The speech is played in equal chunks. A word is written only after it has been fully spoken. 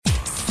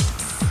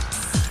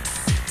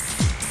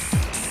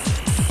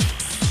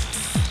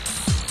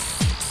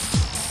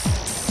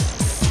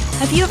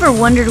Have you ever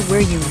wondered where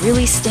you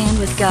really stand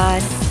with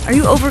God? Are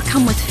you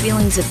overcome with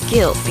feelings of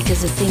guilt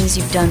because of things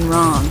you've done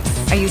wrong?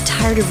 Are you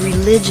tired of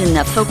religion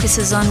that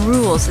focuses on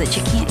rules that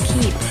you can't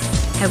keep?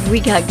 Have we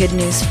got good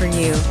news for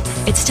you?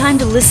 It's time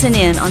to listen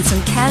in on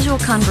some casual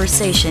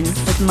conversation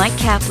with Mike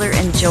Kapler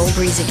and Joel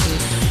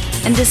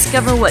Brueseke and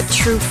discover what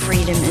true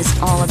freedom is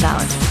all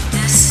about.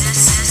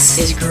 This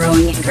is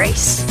Growing in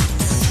Grace.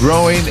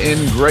 Growing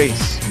in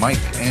Grace, Mike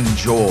and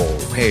Joel.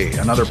 Hey,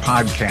 another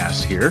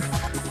podcast here.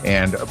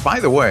 And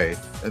by the way,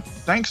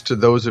 thanks to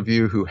those of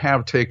you who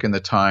have taken the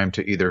time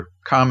to either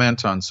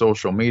comment on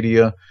social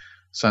media,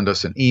 send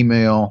us an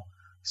email,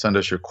 send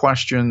us your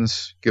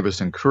questions, give us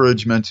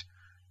encouragement.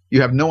 You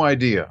have no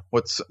idea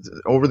what's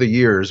over the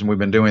years, and we've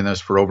been doing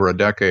this for over a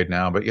decade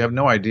now, but you have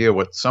no idea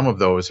what some of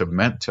those have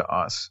meant to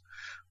us.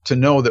 To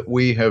know that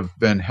we have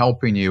been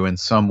helping you in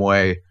some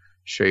way,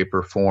 shape,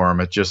 or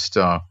form, it just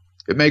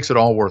it makes it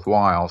all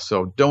worthwhile.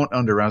 So don't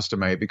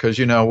underestimate, because,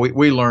 you know,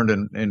 we learned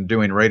in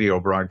doing radio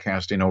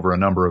broadcasting over a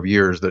number of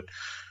years that,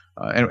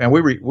 and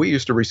we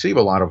used to receive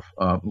a lot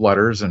of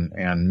letters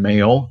and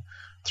mail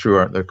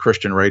through the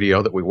Christian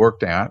radio that we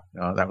worked at.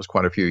 That was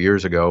quite a few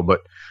years ago,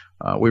 but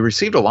we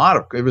received a lot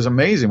of, it was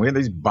amazing. We had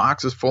these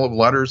boxes full of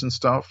letters and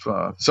stuff.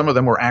 Some of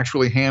them were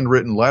actually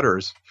handwritten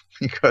letters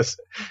because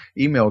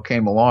email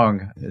came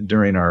along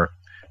during our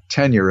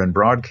tenure in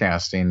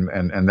broadcasting,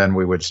 and then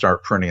we would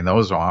start printing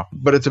those off.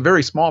 But it's a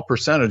very small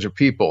percentage of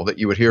people that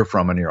you would hear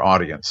from in your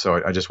audience.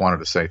 So I just wanted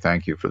to say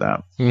thank you for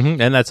that.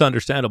 Mm-hmm. And that's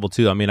understandable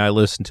too. I mean, I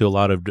listen to a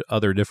lot of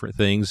other different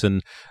things,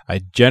 and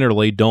I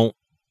generally don't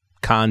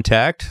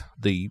contact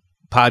the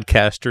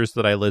podcasters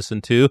that I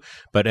listen to,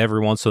 but every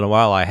once in a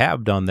while I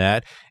have done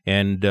that,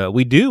 and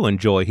we do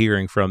enjoy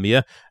hearing from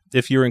you.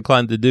 If you're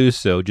inclined to do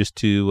so, just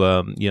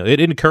to, it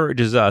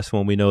encourages us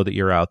when we know that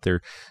you're out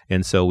there.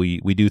 And so we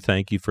do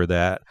thank you for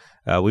that.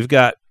 We've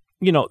got,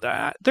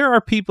 there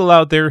are people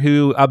out there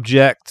who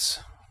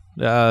object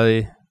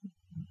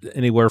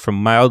anywhere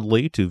from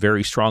mildly to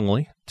very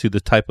strongly to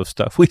the type of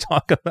stuff we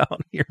talk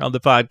about here on the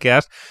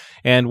podcast.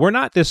 And we're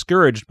not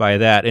discouraged by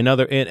that.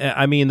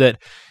 I mean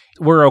that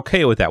we're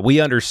okay with that.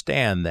 We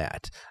understand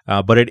that.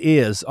 But it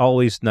is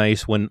always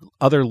nice when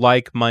other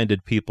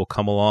like-minded people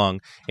come along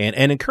and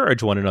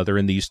encourage one another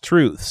in these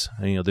truths.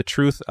 The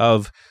truth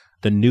of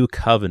the new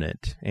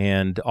covenant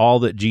and all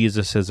that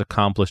Jesus has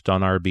accomplished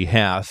on our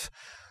behalf.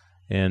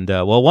 And,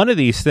 one of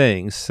these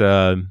things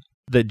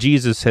that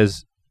Jesus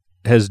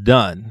has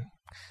done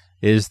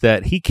is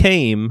that he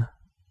came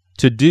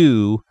to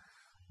do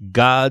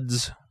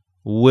God's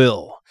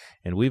will.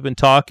 And we've been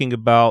talking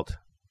about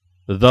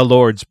the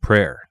Lord's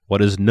Prayer,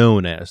 what is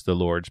known as the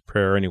Lord's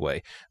Prayer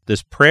anyway.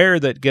 This prayer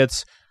that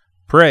gets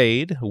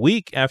prayed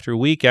week after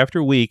week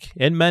after week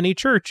in many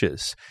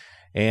churches.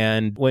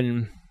 And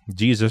when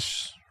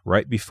Jesus,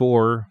 right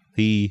before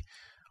he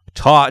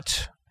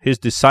taught his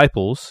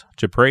disciples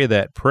to pray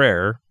that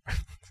prayer,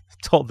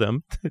 told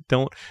them,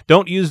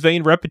 don't use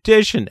vain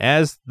repetition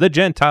as the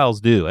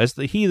Gentiles do, as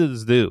the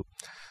heathens do.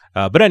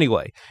 But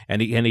anyway,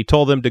 and he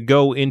told them to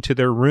go into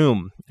their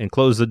room and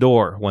close the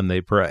door when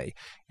they pray.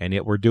 And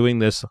yet we're doing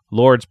this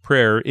Lord's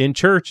Prayer in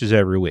churches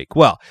every week.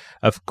 Well,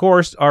 of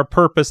course, our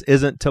purpose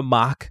isn't to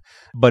mock,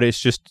 but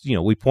it's just,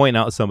 we point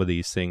out some of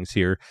these things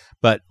here.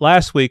 But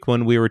last week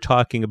when we were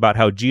talking about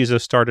how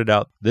Jesus started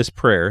out this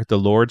prayer, the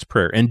Lord's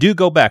Prayer, and do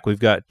go back, we've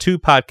got 2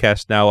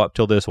 podcasts now up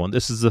till this one.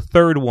 This is the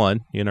 3rd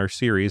one in our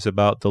series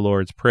about the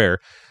Lord's Prayer.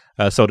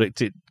 So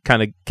to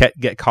kind of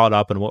get caught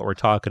up in what we're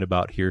talking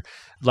about here.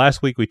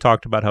 Last week we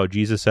talked about how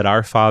Jesus said,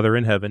 "Our Father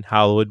in heaven,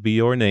 hallowed be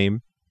your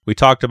name." We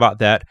talked about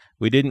that.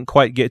 We didn't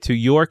quite get to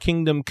 "Your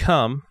kingdom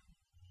come,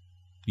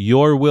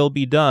 your will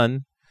be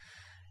done."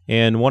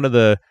 And one of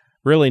the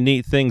really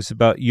neat things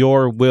about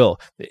your will,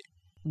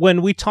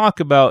 when we talk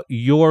about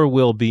your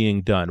will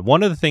being done,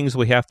 one of the things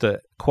we have to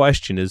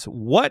question is,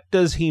 what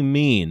does he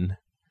mean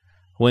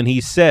when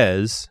he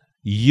says,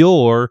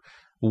 "Your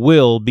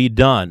will be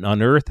done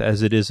on earth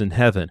as it is in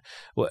heaven"?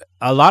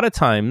 A lot of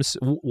times,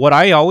 what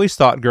I always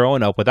thought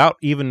growing up, without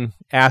even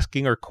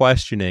asking or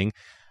questioning,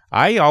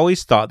 I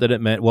always thought that it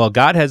meant, well,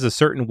 God has a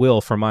certain will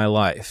for my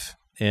life,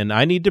 and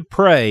I need to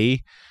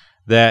pray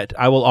that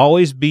I will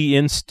always be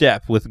in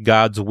step with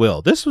God's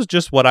will. This was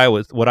just what I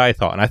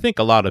thought, and I think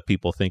a lot of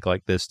people think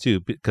like this too,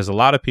 because a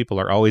lot of people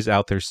are always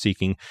out there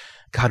seeking,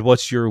 God,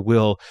 what's your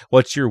will?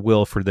 What's your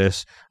will for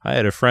this? I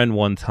had a friend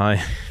one time.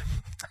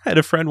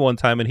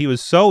 And he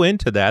was so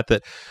into that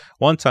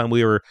one time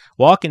we were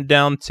walking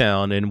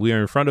downtown and we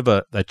were in front of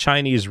a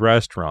Chinese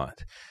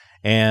restaurant,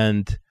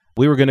 and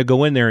we were going to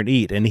go in there and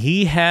eat. And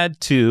he had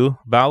to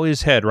bow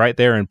his head right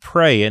there and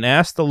pray and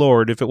ask the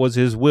Lord if it was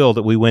his will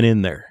that we went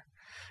in there.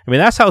 I mean,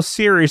 that's how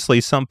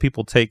seriously some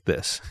people take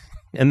this.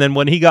 And then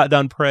when he got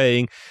done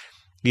praying,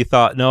 he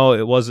thought, no,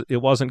 it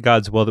wasn't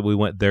God's will that we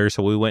went there.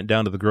 So we went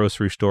down to the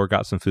grocery store,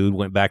 got some food,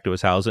 went back to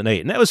his house and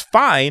ate. And that was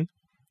fine.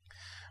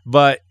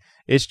 But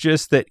it's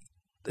just that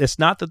it's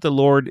not that the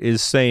Lord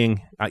is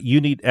saying, you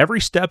need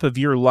every step of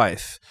your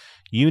life,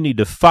 you need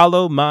to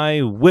follow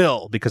my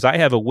will, because I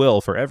have a will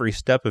for every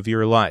step of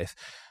your life.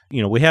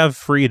 We have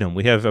freedom,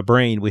 we have a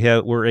brain,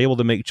 we're able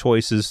to make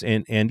choices,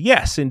 and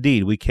yes,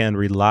 indeed, we can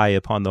rely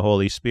upon the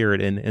Holy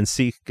Spirit and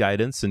seek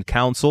guidance and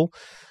counsel.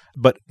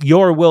 But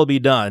your will be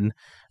done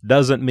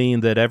doesn't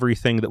mean that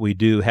everything that we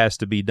do has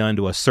to be done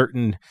to a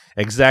certain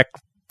exact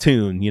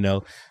tune,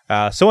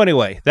 So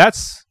anyway, that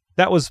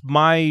was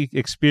my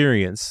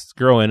experience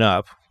growing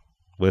up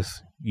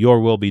with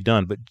your will be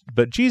done.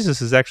 But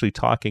Jesus is actually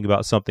talking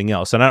about something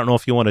else, and I don't know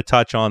if you want to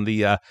touch on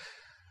the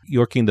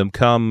your kingdom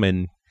come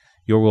and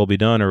your will be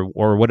done,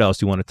 or what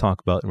else you want to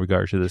talk about in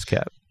regards to this,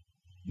 Cap?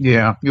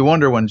 Yeah, you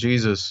wonder when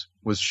Jesus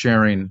was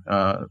sharing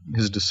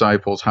his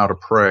disciples how to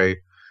pray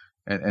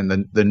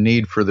and the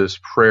need for this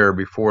prayer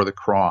before the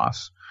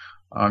cross.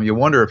 You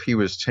wonder if he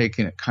was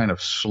taking it kind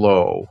of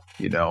slow,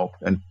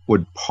 and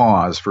would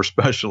pause for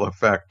special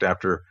effect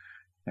after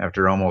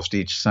almost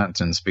each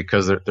sentence,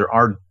 because there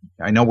are,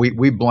 I know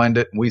we blend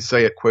it and we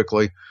say it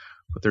quickly,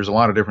 but there's a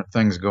lot of different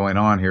things going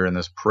on here in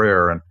this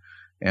prayer,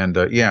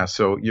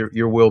 so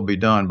your will be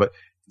done, but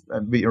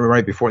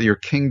right before your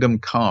kingdom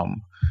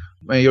come.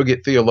 You'll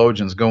get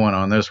theologians going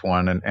on this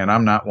one, and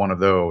I'm not one of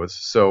those,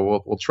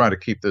 so we'll try to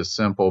keep this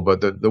simple.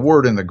 But the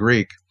word in the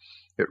Greek,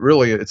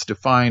 it's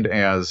defined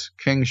as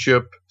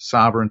kingship,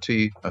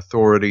 sovereignty,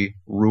 authority,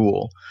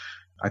 rule.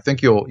 I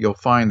think you'll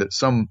find that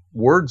some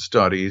word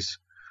studies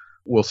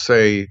will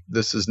say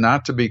this is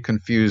not to be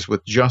confused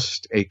with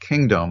just a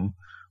kingdom,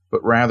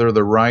 but rather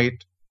the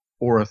right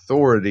or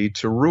authority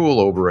to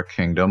rule over a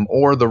kingdom,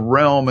 or the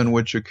realm in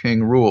which a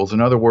king rules. In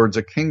other words,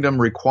 a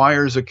kingdom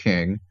requires a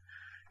king.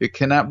 It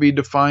cannot be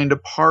defined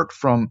apart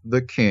from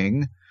the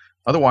king.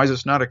 Otherwise,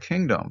 it's not a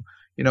kingdom.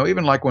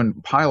 Even like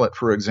when Pilate,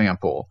 for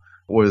example,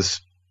 was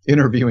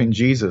interviewing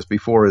Jesus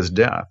before his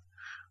death,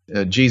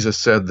 Jesus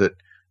said that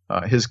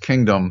his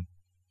kingdom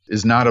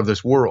is not of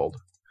this world.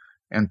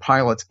 And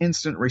Pilate's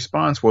instant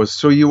response was,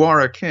 so you are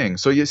a king.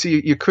 So you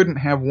see, you couldn't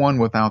have one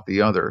without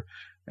the other.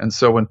 And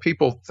so when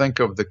people think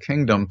of the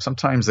kingdom,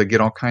 sometimes they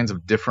get all kinds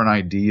of different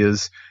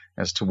ideas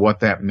as to what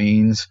that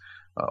means.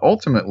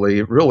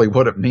 Ultimately, really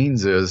what it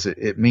means is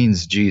it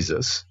means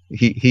Jesus.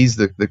 He's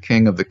the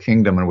king of the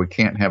kingdom, and we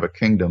can't have a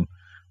kingdom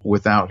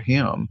without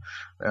him.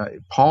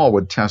 Paul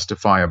would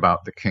testify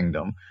about the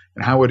kingdom.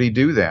 And how would he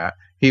do that?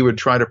 He would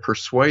try to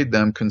persuade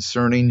them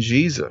concerning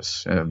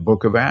Jesus.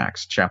 Book of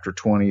Acts, chapter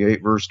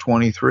 28, verse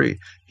 23.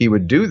 He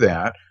would do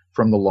that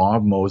from the law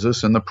of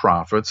Moses and the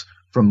prophets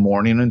from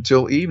morning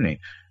until evening.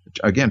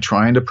 Again,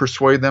 trying to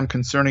persuade them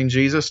concerning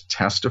Jesus,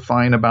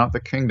 testifying about the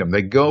kingdom.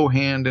 They go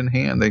hand in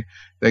hand.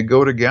 They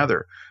go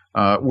together.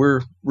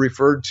 We're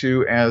referred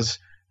to as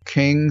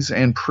kings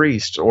and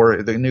priests,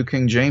 or the New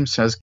King James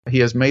says he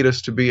has made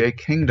us to be a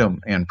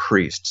kingdom and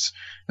priests.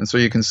 And so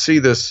you can see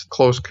this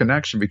close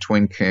connection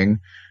between king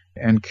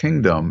and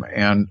kingdom.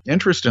 And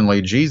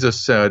interestingly, Jesus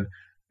said,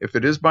 if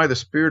it is by the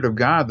Spirit of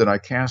God that I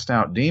cast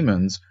out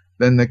demons,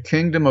 then the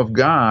kingdom of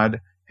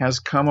God has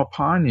come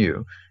upon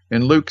you.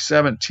 In Luke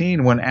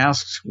 17, when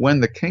asked when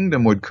the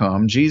kingdom would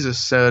come, Jesus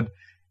said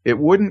it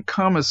wouldn't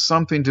come as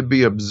something to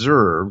be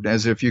observed,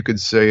 as if you could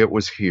say it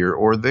was here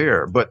or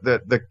there, but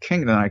that the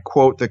kingdom, I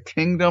quote, the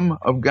kingdom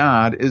of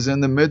God is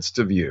in the midst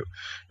of you.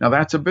 Now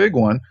that's a big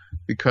one,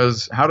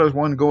 because how does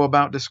one go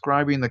about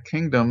describing the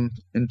kingdom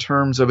in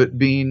terms of it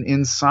being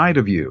inside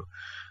of you?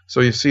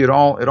 So you see, it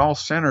all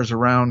centers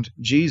around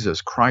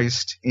Jesus,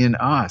 Christ in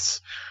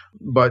us.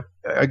 But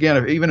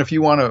again, even if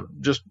you want to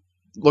just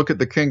look at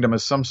the kingdom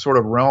as some sort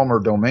of realm or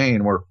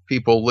domain where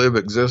people live,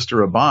 exist,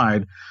 or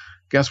abide,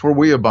 guess where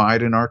we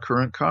abide in our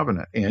current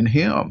covenant? In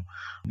him.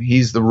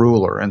 He's the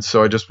ruler. And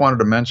so I just wanted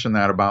to mention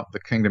that about the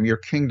kingdom. Your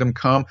kingdom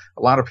come.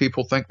 A lot of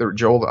people think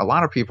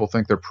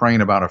they're praying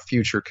about a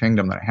future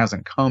kingdom that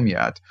hasn't come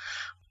yet.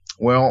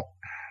 Well,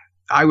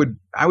 I would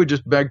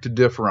just beg to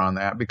differ on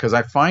that, because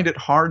I find it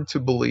hard to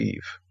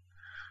believe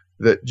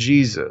that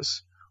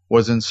Jesus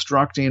was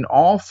instructing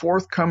all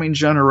forthcoming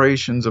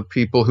generations of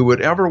people who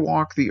would ever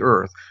walk the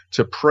earth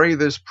to pray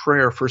this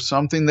prayer for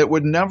something that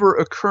would never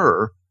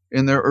occur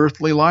in their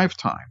earthly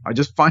lifetime. I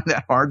just find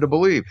that hard to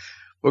believe.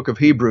 Book of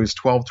Hebrews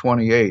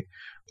 12:28,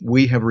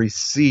 we have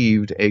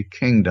received a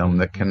kingdom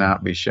that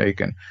cannot be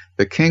shaken.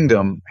 The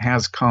kingdom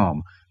has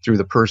come through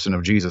the person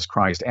of Jesus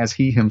Christ, as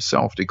he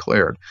himself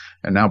declared.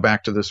 And now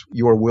back to this,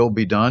 your will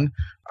be done.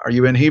 Are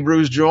you in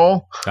Hebrews,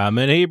 Joel? I'm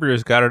in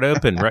Hebrews, got it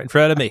open right in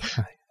front of me.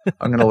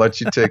 I'm going to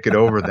let you take it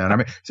over then. I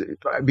mean,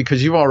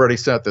 because you've already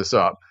set this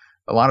up.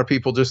 A lot of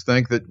people just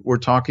think that we're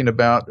talking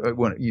about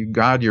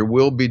God, your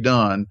will be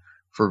done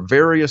for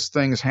various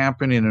things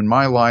happening in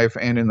my life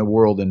and in the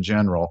world in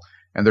general.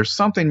 And there's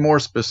something more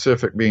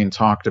specific being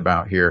talked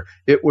about here.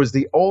 It was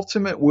the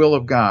ultimate will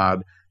of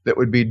God that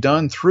would be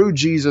done through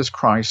Jesus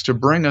Christ to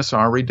bring us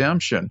our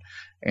redemption.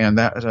 And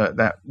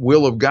that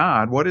will of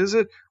God, what is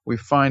it? We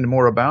find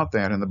more about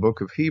that in the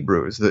book of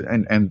Hebrews.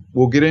 And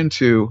we'll get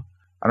into,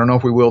 I don't know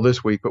if we will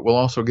this week, but we'll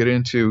also get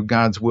into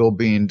God's will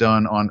being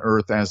done on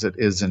earth as it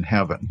is in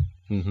heaven.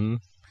 Mm-hmm.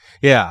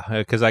 Yeah,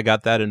 because I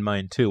got that in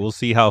mind too. We'll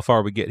see how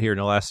far we get here in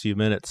the last few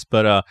minutes.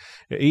 But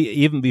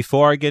even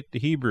before I get to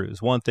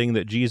Hebrews, one thing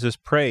that Jesus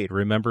prayed,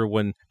 remember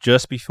when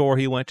just before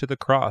he went to the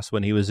cross,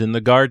 when he was in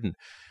the garden.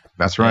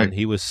 That's right. And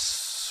he was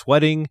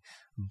sweating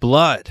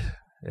blood.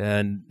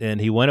 And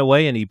he went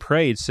away and he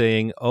prayed,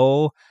 saying,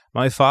 "Oh,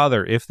 my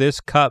Father, if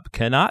this cup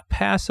cannot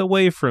pass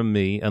away from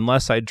me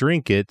unless I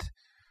drink it,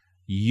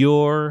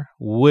 your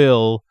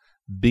will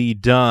be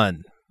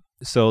done."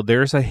 So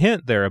there's a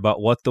hint there about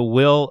what the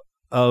will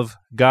of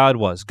God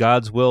was,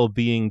 God's will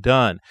being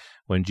done.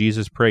 When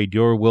Jesus prayed,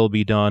 "Your will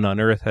be done on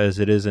earth as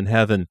it is in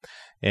heaven."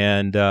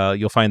 And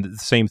you'll find the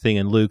same thing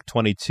in Luke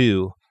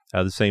 22,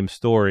 the same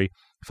story.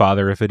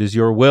 "Father, if it is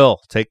your will,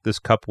 take this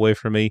cup away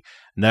from me.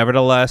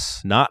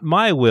 Nevertheless, not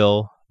my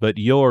will, but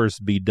yours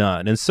be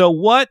done." And so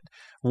what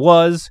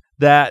was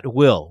that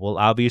will? Well,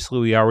 obviously,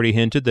 we already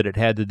hinted that it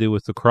had to do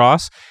with the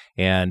cross,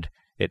 and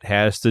it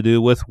has to do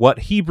with what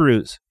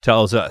Hebrews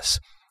tells us.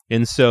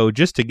 And so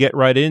just to get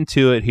right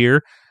into it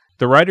here,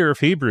 the writer of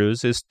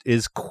Hebrews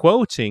is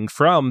quoting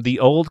from the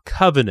Old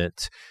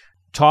Covenant,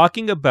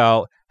 talking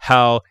about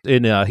how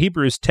in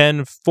Hebrews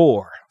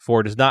 10:4,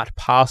 "For it is not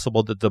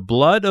possible that the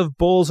blood of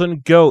bulls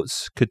and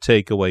goats could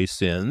take away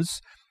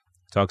sins."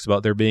 Talks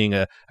about there being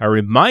a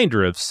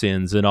reminder of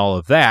sins and all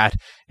of that,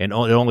 and it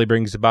only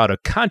brings about a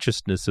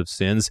consciousness of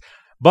sins.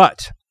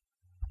 But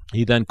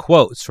he then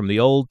quotes from the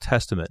Old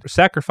Testament,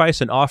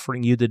 "Sacrifice and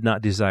offering you did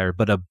not desire,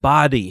 but a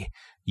body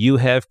you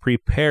have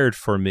prepared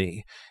for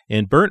me.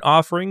 In burnt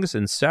offerings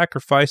and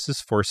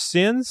sacrifices for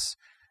sins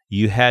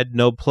you had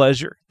no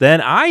pleasure.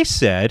 Then I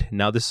said,"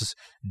 now this is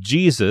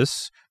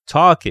Jesus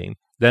talking,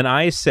 "Then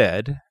I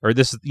said," or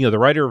this is, the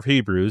writer of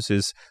Hebrews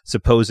is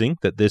supposing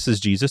that this is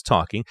Jesus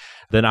talking,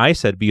 "Then I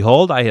said,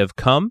 behold, I have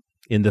come.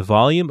 In the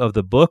volume of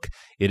the book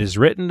it is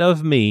written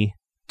of me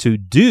to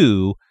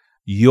do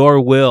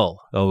your will,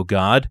 O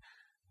God."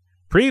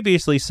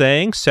 Previously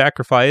saying,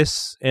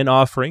 sacrifice and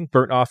offering,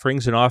 burnt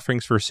offerings and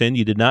offerings for sin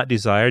you did not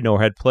desire,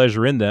 nor had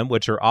pleasure in them,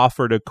 which are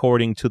offered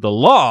according to the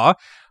law.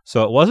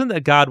 So it wasn't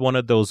that God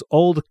wanted those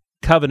old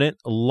covenant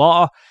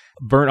law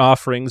burnt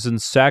offerings and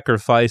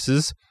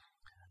sacrifices,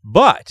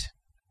 but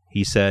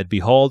he said,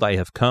 "Behold, I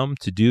have come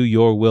to do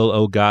your will,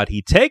 O God."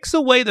 He takes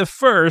away the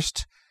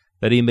first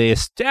that he may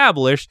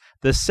establish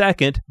the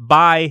second.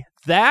 By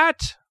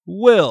that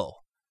will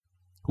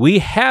we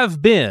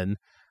have been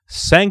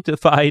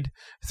sanctified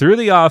through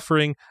the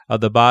offering of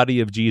the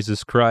body of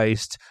Jesus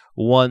Christ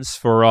once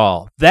for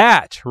all.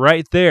 That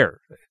right there.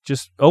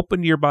 Just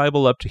open your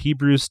Bible up to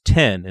Hebrews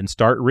 10 and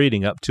start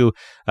reading up to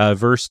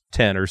verse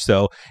 10 or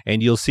so,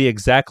 and you'll see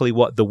exactly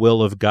what the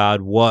will of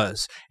God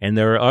was. And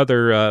there are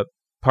other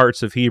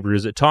parts of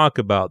Hebrews that talk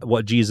about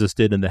what Jesus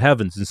did in the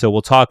heavens, and so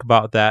we'll talk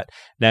about that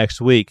next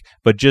week.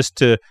 But just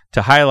to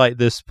highlight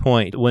this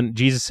point, when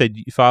Jesus said,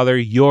 "Father,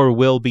 your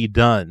will be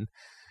done,"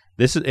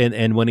 this is,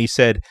 and when he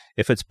said,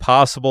 "If it's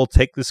possible,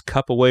 take this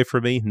cup away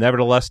from me.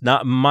 Nevertheless,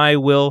 not my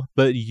will,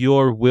 but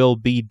your will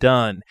be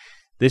done."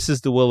 This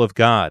is the will of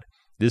God.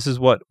 This is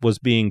what was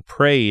being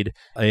prayed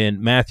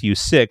in Matthew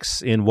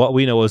 6 in what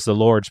we know as the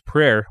Lord's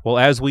Prayer. Well,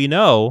 as we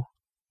know,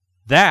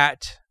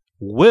 that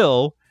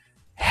will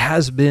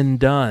has been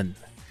done.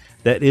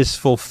 That is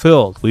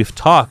fulfilled. We've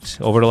talked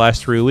over the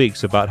last 3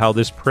 weeks about how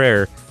this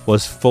prayer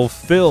was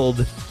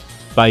fulfilled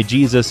by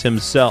Jesus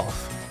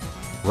himself.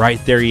 Right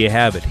there you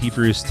have it,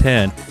 Hebrews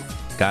 10.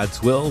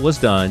 God's will was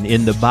done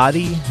in the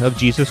body of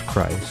Jesus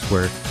Christ,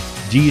 where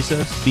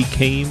Jesus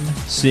became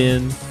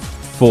sin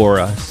for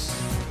us.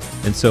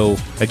 And so,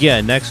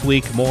 again, next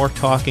week, more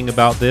talking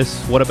about this.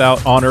 What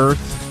about on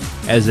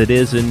earth as it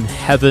is in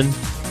heaven?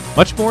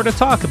 Much more to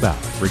talk about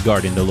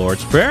regarding the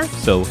Lord's Prayer.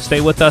 So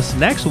stay with us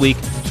next week,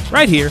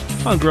 right here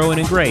on Growing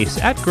in Grace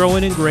at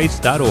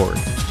growingingrace.org.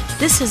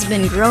 This has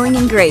been Growing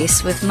in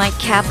Grace with Mike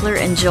Kapler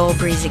and Joel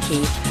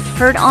Brizicki,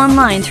 heard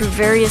online through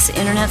various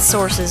internet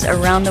sources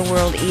around the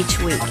world each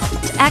week.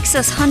 To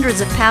access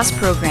hundreds of past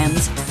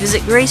programs,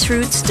 visit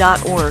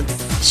graceroots.org.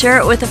 Share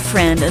it with a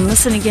friend and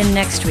listen again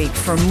next week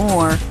for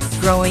more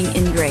Growing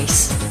in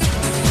Grace.